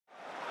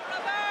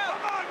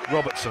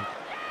Robertson.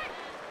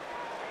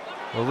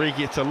 Origi,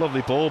 it's a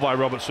lovely ball by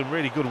Robertson,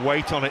 really good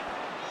weight on it.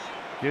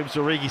 Gives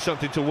Origi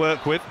something to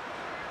work with.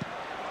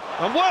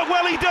 And work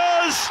well he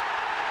does!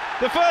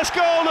 The first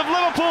goal of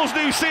Liverpool's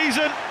new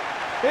season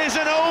is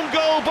an own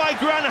goal by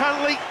Grant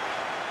Hanley.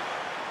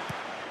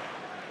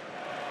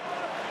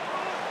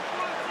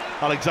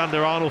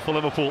 Alexander-Arnold for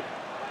Liverpool.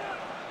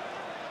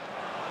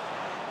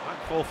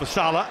 Back four for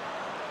Salah.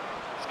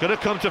 It's going to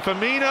come to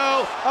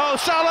Firmino. Oh,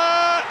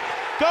 Salah!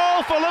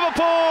 Goal for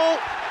Liverpool!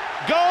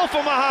 Goal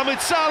for Mohamed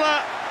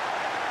Salah.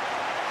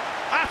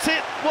 At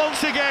it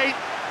once again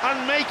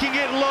and making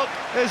it look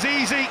as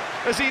easy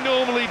as he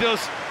normally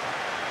does.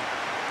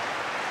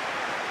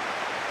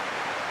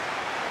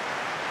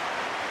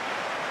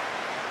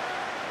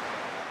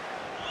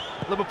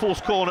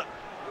 Liverpool's corner.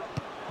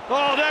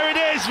 Oh, there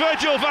it is,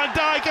 Virgil van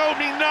Dijk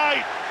opening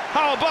night.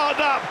 How about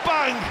that,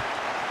 bang!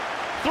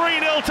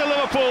 3-0 to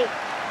Liverpool.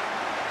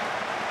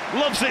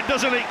 Loves it,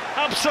 doesn't he?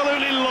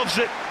 Absolutely loves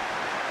it.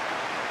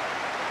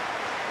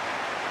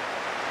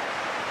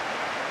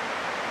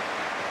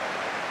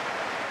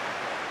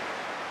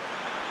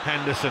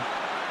 Henderson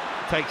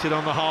takes it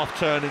on the half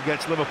turn and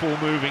gets Liverpool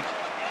moving.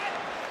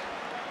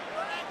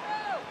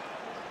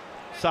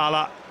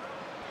 Salah,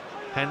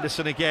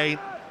 Henderson again.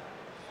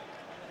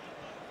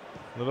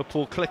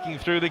 Liverpool clicking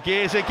through the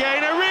gears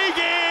again.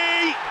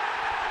 Origi!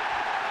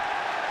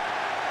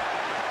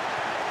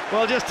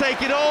 Well, just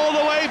take it all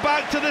the way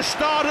back to the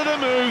start of the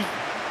move,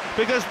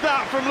 because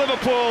that from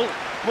Liverpool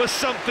was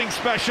something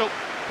special.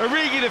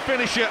 Origi the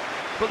finisher,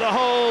 but the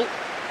whole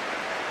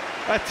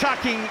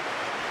attacking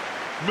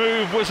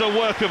move was a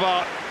work of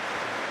art.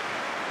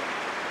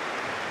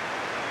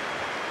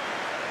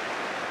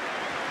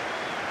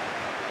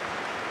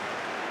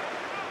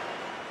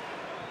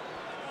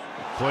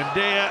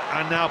 Buendia,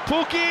 and now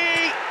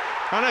Pukki,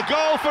 and a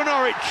goal for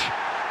Norwich.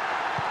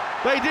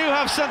 They do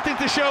have something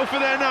to show for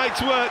their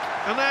night's work,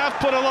 and they have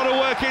put a lot of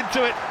work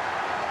into it.